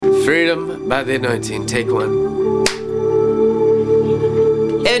Freedom by the anointing. Take one.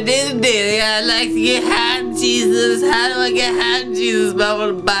 Every day I'd like to get high on Jesus. How do I get high on Jesus? But I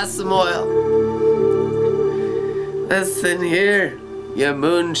want to buy some oil. Listen here, you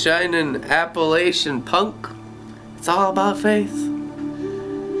moonshining Appalachian punk. It's all about faith.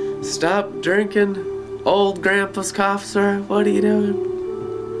 Stop drinking old grandpa's cough syrup. What are you doing?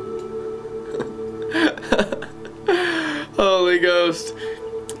 Holy Ghost.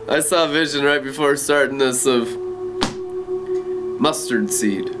 I saw a vision right before starting this of mustard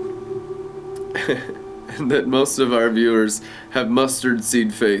seed. And that most of our viewers have mustard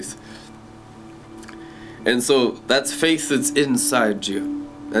seed faith. And so that's faith that's inside you.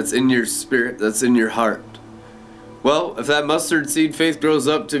 That's in your spirit. That's in your heart. Well, if that mustard seed faith grows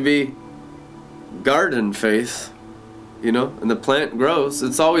up to be garden faith, and the plant grows,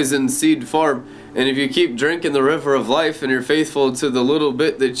 it's always in seed form. And if you keep drinking the river of life and you're faithful to the little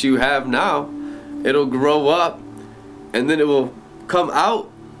bit that you have now, it'll grow up and then it will come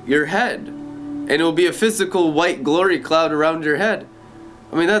out your head. And it will be a physical white glory cloud around your head.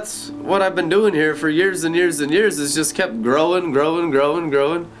 I mean, that's what I've been doing here for years and years and years. It's just kept growing, glowing,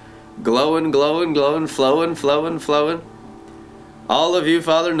 flowing. All of you,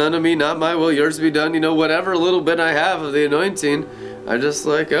 Father, none of me, not my will, yours be done. Whatever little bit I have of the anointing, I just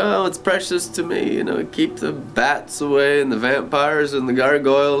it's precious to me. Keep the bats away and the vampires and the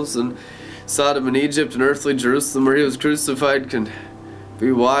gargoyles, and Sodom and Egypt and earthly Jerusalem where he was crucified can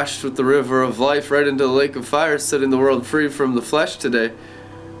be washed with the river of life right into the lake of fire, setting the world free from the flesh today,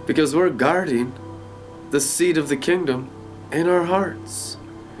 because we're guarding the seed of the kingdom in our hearts.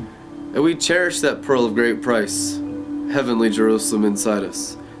 And we cherish that pearl of great price, heavenly Jerusalem inside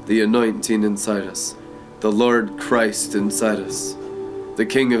us, the anointing inside us, the Lord Christ inside us, the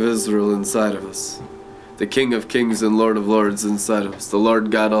King of Israel inside of us, the King of Kings and Lord of Lords inside of us, the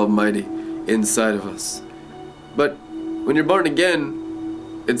Lord God Almighty inside of us. But when you're born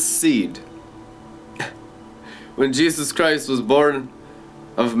again, it's seed. When Jesus Christ was born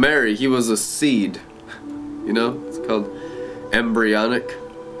of Mary, he was a seed. It's called embryonic.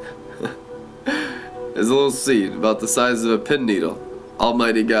 It's a little seed about the size of a pin needle.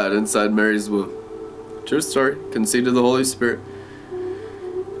 Almighty God inside Mary's womb. True story. Conceived of the Holy Spirit.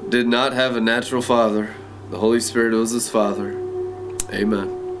 Did not have a natural father. The Holy Spirit was his father.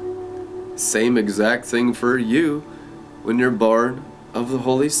 Amen. Same exact thing for you when you're born of the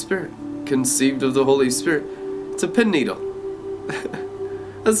Holy Spirit. Conceived of the Holy Spirit. It's a pin needle.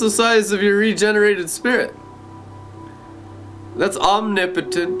 That's the size of your regenerated spirit. That's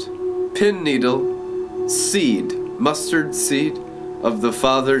omnipotent pin needle seed, mustard seed of the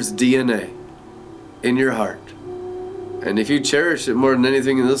Father's DNA in your heart. And if you cherish it more than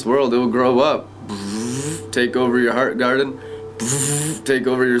anything in this world, it will grow up, take over your heart garden, take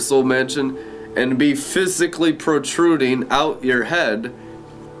over your soul mansion, and be physically protruding out your head.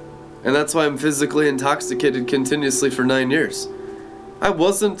 And that's why I'm physically intoxicated continuously for 9 years. I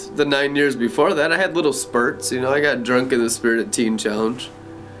wasn't the 9 years before that. I had little spurts. I got drunk in the Spirit at Teen Challenge.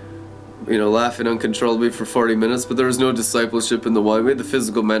 Laughing uncontrollably for 40 minutes, but there was no discipleship in the wine. We had the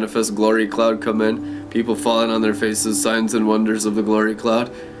physical manifest glory cloud come in. People falling on their faces, signs and wonders of the glory cloud.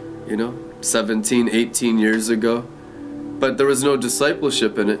 17, 18 years ago. But there was no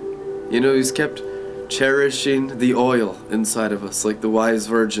discipleship in it. He's kept cherishing the oil inside of us like the wise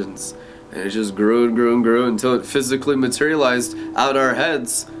virgins. And it just grew and grew and grew until it physically materialized out our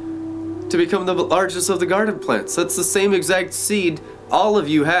heads to become the largest of the garden plants. That's the same exact seed all of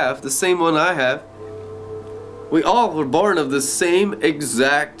you have, the same one I have. We all were born of the same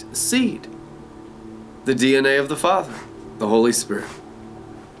exact seed. The DNA of the Father, the Holy Spirit.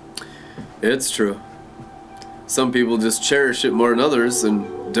 It's true. Some people just cherish it more than others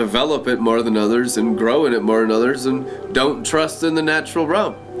and develop it more than others and grow in it more than others and don't trust in the natural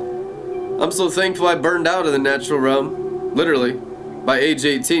realm. I'm so thankful I burned out of the natural realm, literally, by age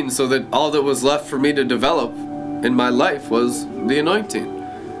 18, so that all that was left for me to develop in my life was the anointing.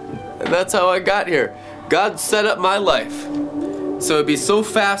 And that's how I got here. God set up my life so it'd be so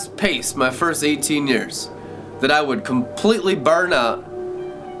fast-paced my first 18 years that I would completely burn out,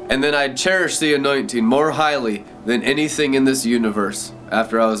 and then I'd cherish the anointing more highly than anything in this universe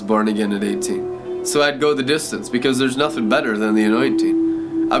after I was born again at 18. So I'd go the distance because there's nothing better than the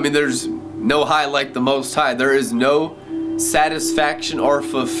anointing. I mean, there's no high like the Most High. There is no satisfaction or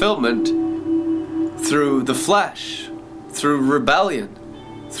fulfillment through the flesh, through rebellion,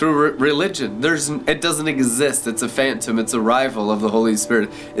 through religion. It doesn't exist. It's a phantom. It's a rival of the Holy Spirit.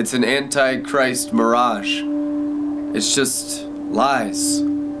 It's an antichrist mirage. It's just lies.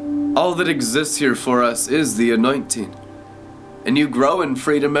 All that exists here for us is the anointing. And you grow in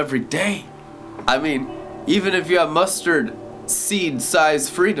freedom every day. I mean, even if you have mustard seed size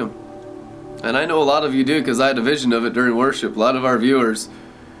freedom. And I know a lot of you do because I had a vision of it during worship. A lot of our viewers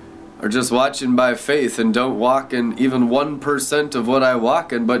are just watching by faith and don't walk in even 1% of what I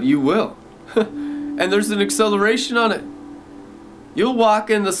walk in, but you will. And there's an acceleration on it. You'll walk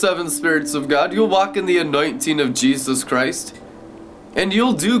in the 7 spirits of God. You'll walk in the anointing of Jesus Christ. And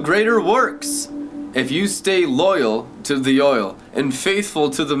you'll do greater works if you stay loyal to the oil and faithful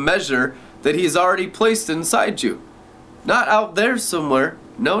to the measure that He's already placed inside you. Not out there somewhere.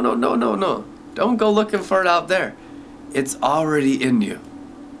 No. Don't go looking for it out there. It's already in you.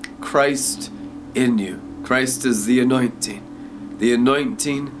 Christ in you. Christ is the anointing. The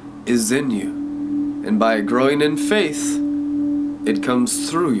anointing is in you. And by growing in faith, it comes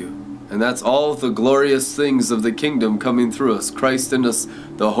through you. And that's all the glorious things of the kingdom coming through us. Christ in us,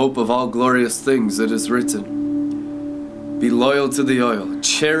 the hope of all glorious things, it is written. Be loyal to the oil.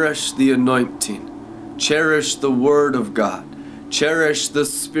 Cherish the anointing. Cherish the word of God. Cherish the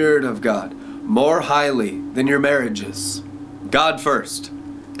Spirit of God more highly than your marriages. God first.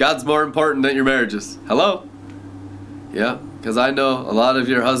 God's more important than your marriages. Hello? Yeah, because I know a lot of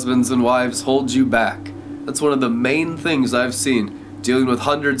your husbands and wives hold you back. That's one of the main things I've seen dealing with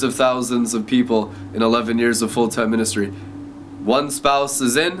hundreds of thousands of people in 11 years of full-time ministry. One spouse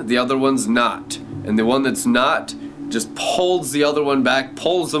is in, the other one's not. And the one that's not just pulls the other one back,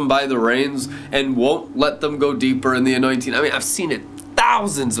 pulls them by the reins, and won't let them go deeper in the anointing. I mean, I've seen it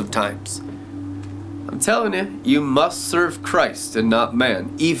thousands of times. I'm telling you, you must serve Christ and not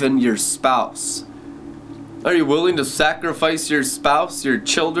man, even your spouse. Are you willing to sacrifice your spouse, your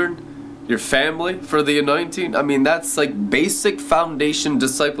children, your family for the anointing? I mean, that's like basic foundation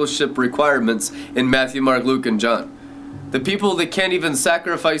discipleship requirements in Matthew, Mark, Luke, and John. The people that can't even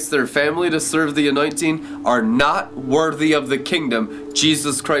sacrifice their family to serve the anointing are not worthy of the kingdom.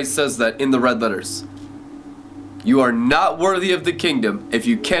 Jesus Christ says that in the red letters. You are not worthy of the kingdom if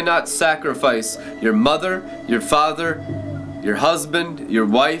you cannot sacrifice your mother, your father, your husband, your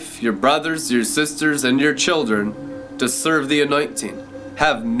wife, your brothers, your sisters, and your children to serve the anointing.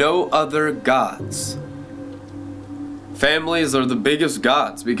 Have no other gods. Families are the biggest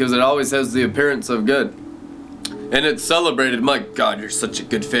gods because it always has the appearance of good. And it's celebrated. My God, you're such a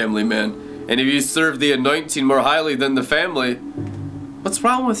good family, man. And if you serve the anointing more highly than the family, what's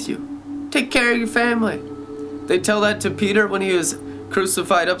wrong with you? Take care of your family. They tell that to Peter when he was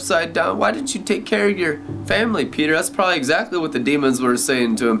crucified upside down. Why didn't you take care of your family, Peter? That's probably exactly what the demons were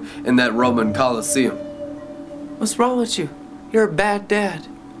saying to him in that Roman Colosseum. What's wrong with you? You're a bad dad.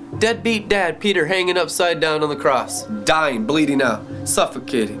 Deadbeat dad, Peter hanging upside down on the cross, dying, bleeding out,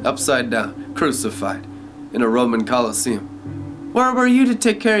 suffocating, upside down, crucified in a Roman Colosseum. Where were you to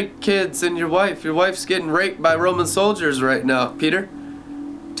take care of your kids and your wife? Your wife's getting raped by Roman soldiers right now, Peter.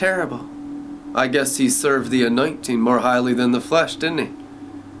 Terrible. I guess he served the anointing more highly than the flesh, didn't he?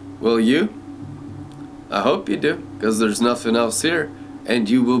 Will you? I hope you do, because there's nothing else here, and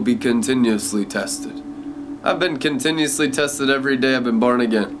you will be continuously tested. I've been continuously tested every day I've been born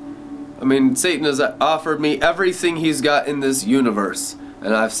again. I mean, Satan has offered me everything he's got in this universe,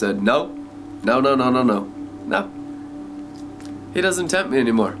 and I've said no. He doesn't tempt me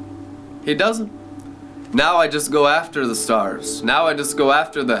anymore. He doesn't. Now I just go after the stars. Now I just go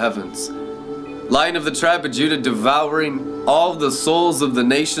after the heavens. Lion of the tribe of Judah, devouring all the souls of the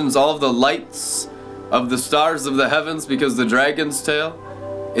nations, all the lights of the stars of the heavens, because the dragon's tail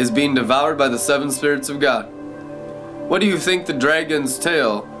is being devoured by the 7 spirits of God. What do you think the dragon's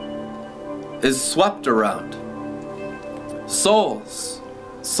tail is swept around? Souls.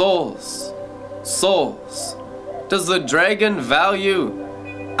 Souls. Souls. Does the dragon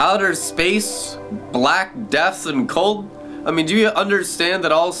value outer space, black death, and cold? I mean, do you understand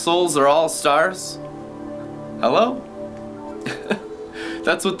that all souls are all stars? Hello?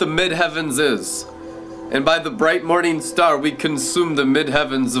 That's what the mid-heavens is. And by the bright morning star, we consume the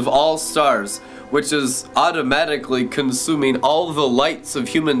mid-heavens of all stars, which is automatically consuming all the lights of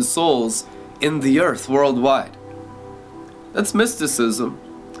human souls in the earth worldwide. That's mysticism,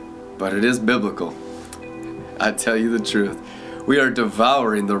 but it is biblical. I tell you the truth. We are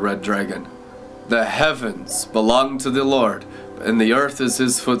devouring the red dragon. The heavens belong to the Lord, and the earth is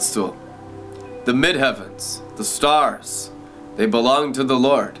his footstool. The mid-heavens, the stars, they belong to the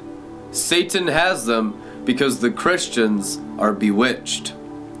Lord. Satan has them because the Christians are bewitched.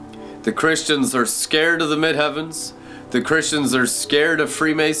 The Christians are scared of the mid-heavens. The Christians are scared of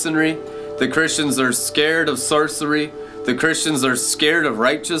Freemasonry. The Christians are scared of sorcery. The Christians are scared of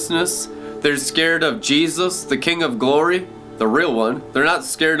righteousness. They're scared of Jesus, the King of Glory, the real one. They're not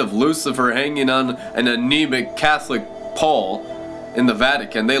scared of Lucifer hanging on an anemic Catholic pole. in the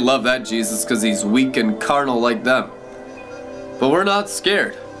Vatican. They love that Jesus because he's weak and carnal like them. But we're not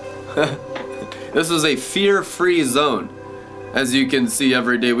scared. This is a fear-free zone. As you can see,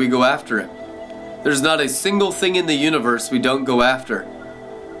 every day we go after it. There's not a single thing in the universe we don't go after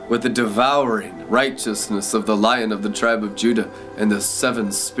with the devouring righteousness of the Lion of the tribe of Judah and the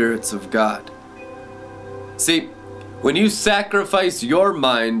 7 spirits of God. See, when you sacrifice your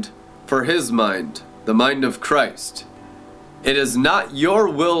mind for his mind, the mind of Christ, it is not your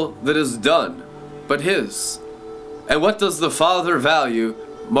will that is done, but his. And what does the Father value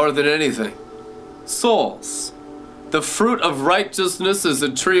more than anything? Souls. The fruit of righteousness is a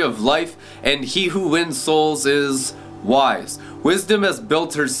tree of life, and he who wins souls is wise. Wisdom has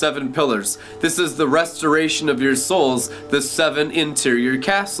built her 7 pillars. This is the restoration of your souls, the 7 interior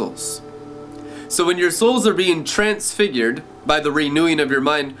castles. So when your souls are being transfigured by the renewing of your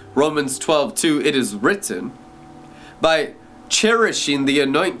mind, Romans 12:2, it is written, by cherishing the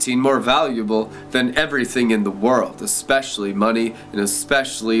anointing more valuable than everything in the world, especially money and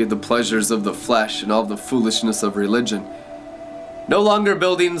especially the pleasures of the flesh and all the foolishness of religion. No longer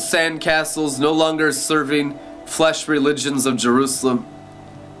building sandcastles, no longer serving flesh religions of Jerusalem,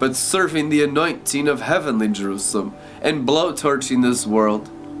 but serving the anointing of heavenly Jerusalem and blowtorching this world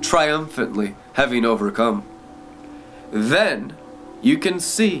triumphantly, having overcome. Then you can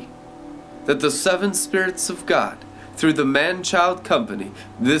see that the 7 spirits of God through the man-child company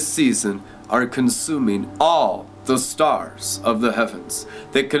this season are consuming all the stars of the heavens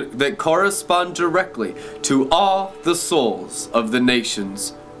that correspond directly to all the souls of the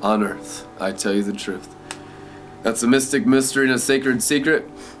nations on earth. I tell you the truth. That's a mystic mystery and a sacred secret.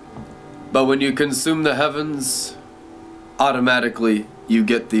 But when you consume the heavens, automatically you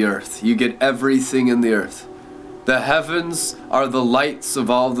get the earth. You get everything in the earth. The heavens are the lights of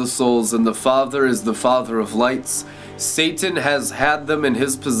all the souls, and the Father is the Father of lights. Satan has had them in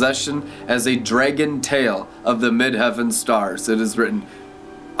his possession as a dragon tail of the mid-heaven stars. It is written,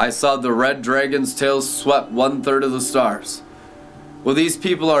 I saw the red dragon's tail swept 1/3 of the stars. Well, these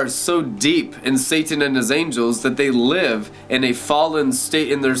people are so deep in Satan and his angels that they live in a fallen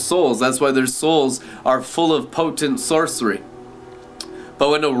state in their souls. That's why their souls are full of potent sorcery. But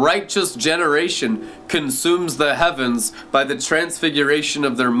when a righteous generation consumes the heavens by the transfiguration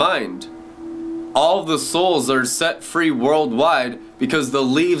of their mind, all the souls are set free worldwide because the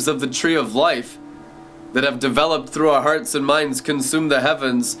leaves of the tree of life that have developed through our hearts and minds consume the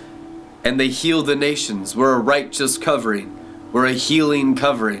heavens, and they heal the nations. We're a righteous covering. We're a healing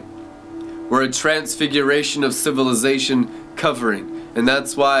covering. We're a transfiguration of civilization covering. And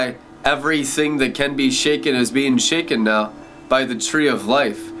that's why everything that can be shaken is being shaken now by the tree of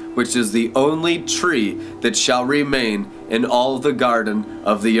life, which is the only tree that shall remain in all the garden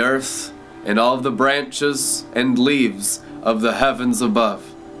of the earth and all the branches and leaves of the heavens above.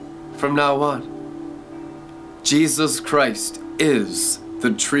 From now on, Jesus Christ is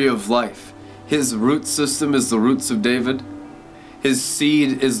the tree of life. His root system is the roots of David. His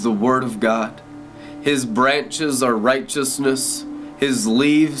seed is the word of God. His branches are righteousness. His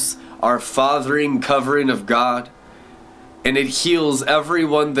leaves are fathering covering of God. And it heals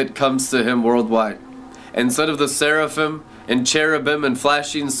everyone that comes to him worldwide. Instead of the seraphim and cherubim and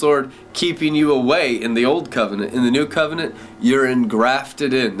flashing sword keeping you away in the old covenant, in the new covenant, you're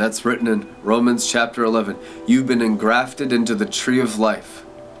engrafted in. That's written in Romans chapter 11. You've been engrafted into the tree of life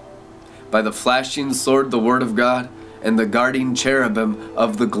by the flashing sword, the word of God, and the guarding cherubim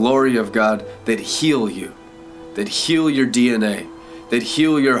of the glory of God that heal you, that heal your DNA, that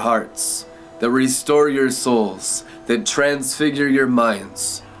heal your hearts, that restore your souls, that transfigure your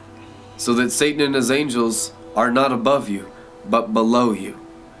minds, so that Satan and his angels are not above you, but below you,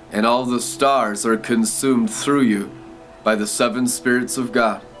 and all the stars are consumed through you by the 7 spirits of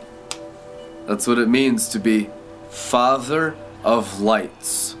God. That's what it means to be Father of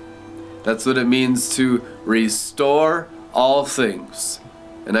lights. That's what it means to restore all things.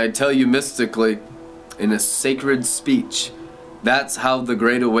 And I tell you mystically, in a sacred speech, that's how the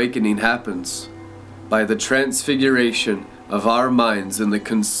Great Awakening happens. By the transfiguration of our minds and the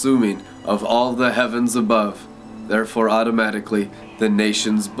consuming of all the heavens above, therefore automatically the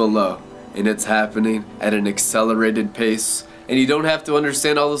nations below. And it's happening at an accelerated pace. And you don't have to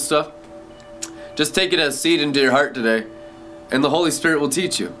understand all this stuff. Just take it as seed into your heart today, and the Holy Spirit will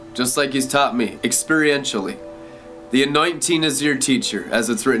teach you, just like He's taught me, experientially. The anointing is your teacher, as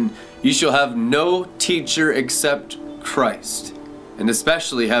it's written, you shall have no teacher except Christ, and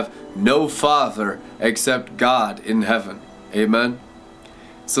especially have no father except God in heaven. Amen?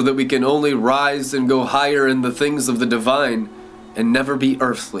 So that we can only rise and go higher in the things of the divine and never be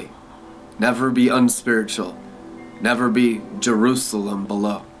earthly, never be unspiritual, Never be Jerusalem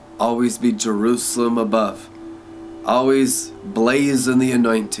below. Always be Jerusalem above. Always blaze in the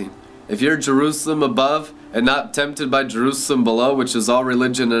anointing. If you're Jerusalem above and not tempted by Jerusalem below, which is all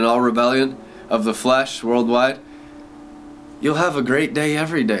religion and all rebellion of the flesh worldwide, you'll have a great day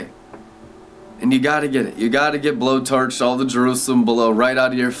every day. And you gotta get it. You gotta get blowtorched all the Jerusalem below right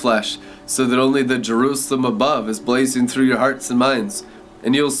out of your flesh, so that only the Jerusalem above is blazing through your hearts and minds.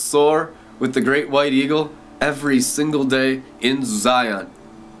 And you'll soar with the great white eagle every single day in Zion,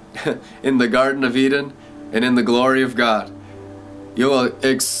 in the Garden of Eden, and in the glory of God. You'll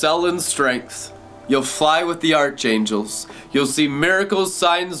excel in strength. You'll fly with the archangels. You'll see miracles,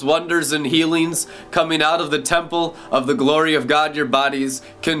 signs, wonders, and healings coming out of the temple of the glory of God, your bodies,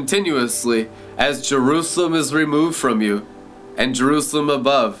 continuously as Jerusalem is removed from you and Jerusalem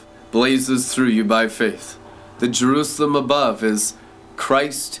above blazes through you by faith. The Jerusalem above is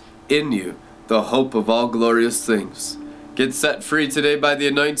Christ in you, the hope of all glorious things. Get set free today by the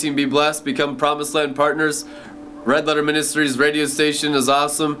anointing. Be blessed. Become Promised Land partners. Red Letter Ministries radio station is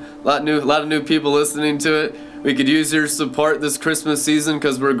awesome. A lot of new people listening to it. We could use your support this Christmas season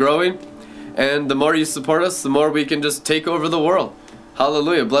because we're growing. And the more you support us, the more we can just take over the world.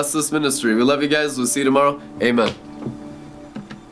 Hallelujah. Bless this ministry. We love you guys. We'll see you tomorrow. Amen.